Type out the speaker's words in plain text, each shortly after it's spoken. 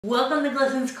Welcome to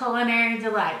Glisten's Culinary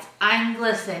Delights. I'm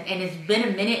Glisten, and it's been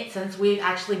a minute since we've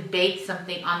actually baked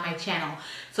something on my channel.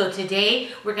 So today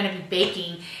we're going to be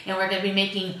baking, and we're going to be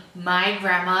making my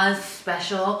grandma's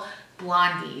special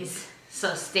blondies.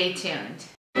 So stay tuned.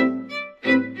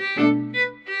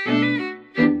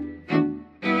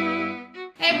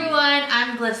 Hey everyone,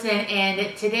 I'm Glisten,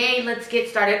 and today let's get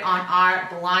started on our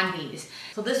blondies.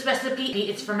 So this recipe,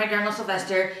 it's from my grandma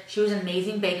Sylvester. She was an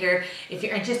amazing baker. If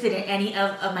you're interested in any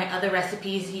of my other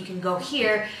recipes, you can go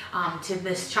here to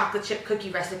this chocolate chip cookie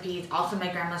recipe. It's also my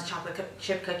grandma's chocolate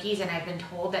chip cookies, and I've been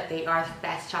told that they are the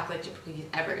best chocolate chip cookies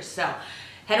ever. So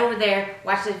head over there,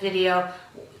 watch this video,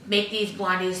 make these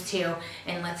blondies too,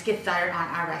 and let's get started on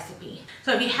our recipe.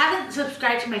 So if you haven't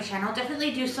subscribed to my channel,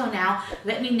 definitely do so now.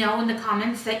 Let me know in the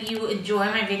comments that you enjoy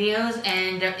my videos,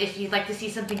 and if you'd like to see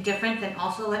something different, then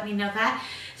also let me know that,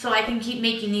 so I can keep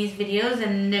making these videos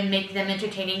and then make them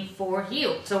entertaining for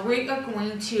you. So we are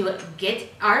going to get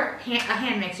a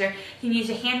hand mixer. You can use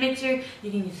a hand mixer,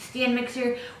 you can use a stand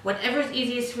mixer, whatever is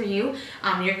easiest for you.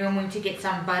 You're going to get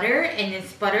some butter, and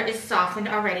this butter is softened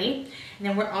already. And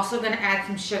then we're also going to add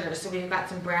some sugar. So we've got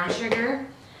some brown sugar,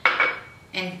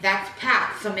 and that's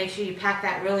packed. So make sure you pack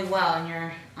that really well in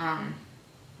your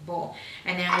bowl.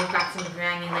 And then we've got some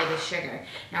granulated sugar.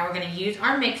 Now we're going to use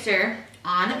our mixer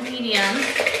on medium,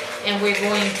 and we're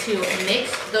going to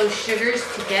mix those sugars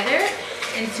together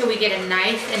until we get a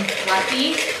nice and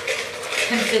fluffy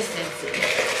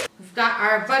consistency. We've got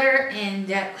our butter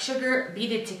and sugar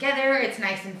beaten together. It's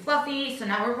nice and fluffy. So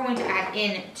now we're going to add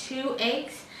in 2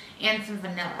 eggs and some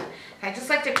vanilla. I just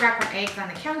like to crack my eggs on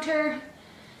the counter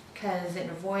because it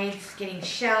avoids getting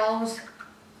shells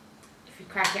if you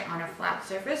crack it on a flat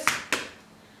surface.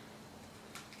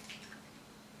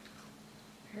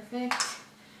 Perfect.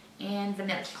 And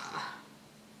vanilla.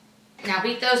 Now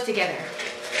beat those together.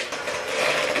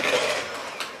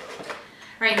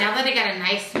 Alright, now that I got a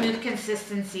nice smooth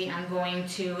consistency, I'm going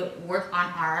to work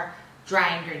on our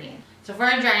dry ingredients. So for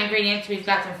our dry ingredients, we've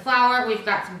got some flour, we've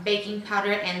got some baking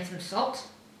powder, and some salt.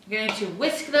 You're going to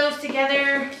whisk those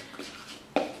together.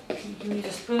 You can use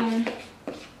a spoon.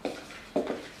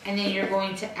 And then you're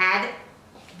going to add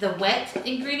the wet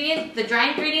ingredients, the dry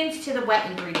ingredients to the wet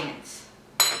ingredients.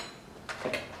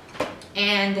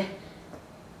 And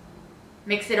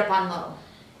mix it up on low.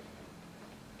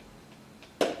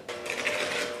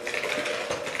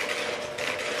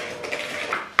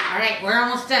 Alright, we're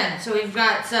almost done. So we've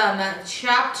got some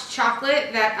chopped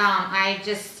chocolate that I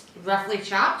just roughly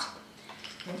chopped.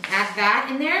 And add that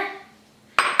in there.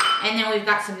 And then we've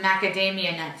got some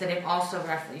macadamia nuts that I've also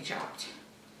roughly chopped.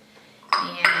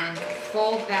 And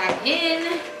fold that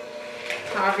in.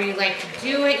 However you like to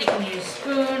do it. You can use a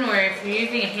spoon, or if you're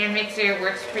using a hand mixer, it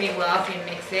works pretty well if you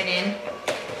mix it in.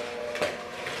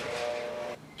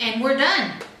 And we're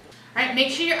done. Alright,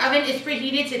 make sure your oven is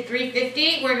preheated to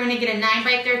 350. We're going to get a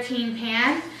 9x13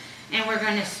 pan, and we're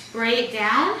going to spray it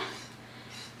down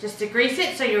just to grease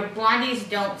it so your blondies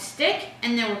don't stick.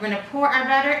 And then we're going to pour our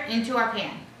batter into our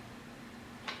pan.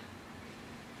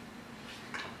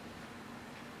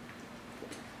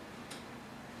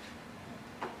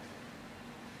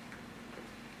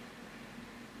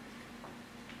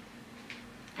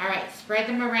 Alright, spread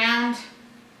them around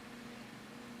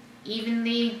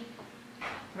evenly.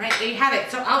 Right, there you have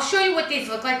it. So I'll show you what these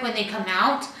look like when they come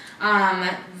out.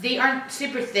 They aren't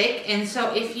super thick, and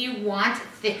so if you want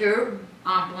thicker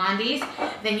blondies,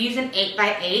 then use an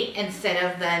 8x8 instead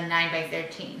of the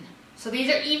 9x13. So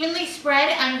these are evenly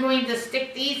spread. I'm going to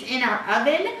stick these in our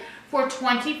oven for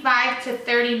 25 to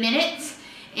 30 minutes.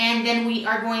 And then we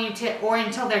are going to, or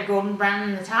until they're golden brown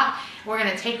on the top, we're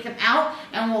going to take them out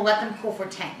and we'll let them cool for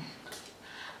 10.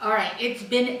 Alright, it's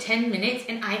been 10 minutes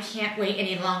and I can't wait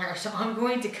any longer. So I'm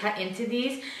going to cut into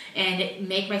these and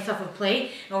make myself a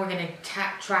plate, and we're going to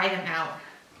try them out.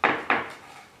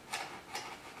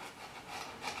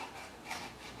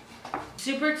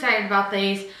 Super excited about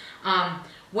these.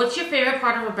 What's your favorite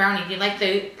part of a brownie? Do you like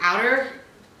the outer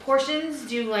portions?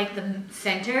 Do you like the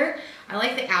center? I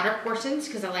like the outer portions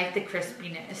because I like the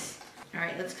crispiness.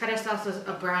 Alright, let's cut ourselves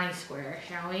a brownie square,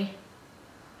 shall we?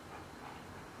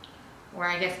 Or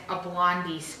I guess a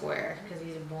blondie square, because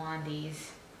these are blondies.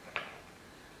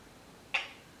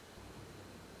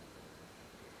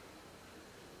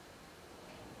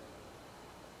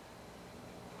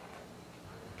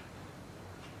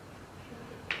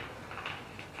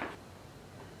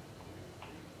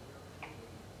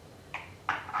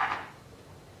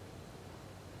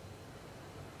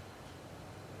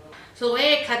 So the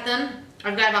way I cut them,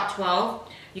 I've got about 12.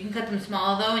 You can cut them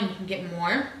small though, and you can get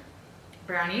more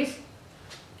brownies.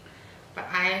 But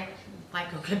I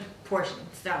like a good portion.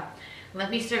 So Let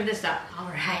me serve this up. All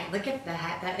right, look at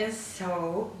that. That is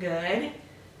so good.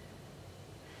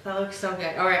 That looks so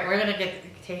good. All right, we're gonna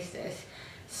taste this.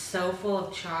 So full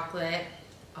of chocolate.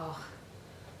 Oh,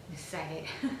 I'm excited.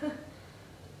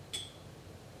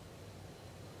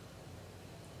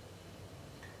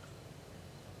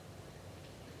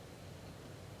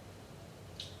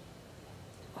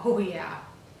 Oh yeah.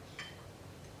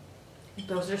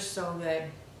 Those are so good.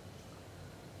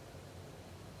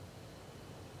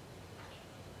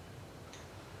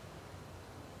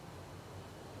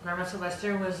 Grandma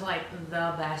Sylvester was like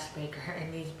the best baker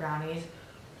in these brownies.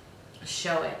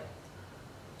 Show it.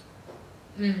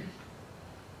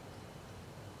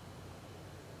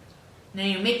 Now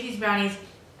you make these brownies,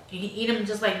 you can eat them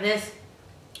just like this.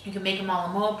 You can make them all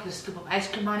a mold, put a scoop of ice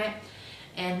cream on it,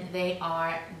 and they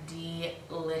are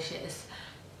delicious.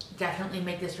 Definitely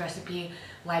make this recipe,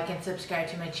 like and subscribe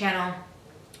to my channel,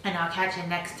 and I'll catch you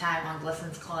next time on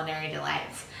Glisten's Culinary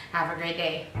Delights. Have a great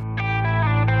day.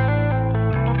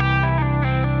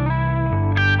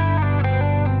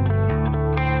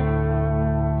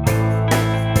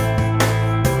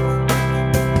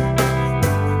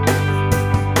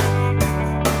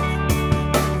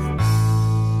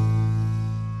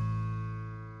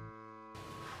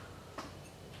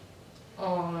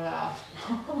 Oh,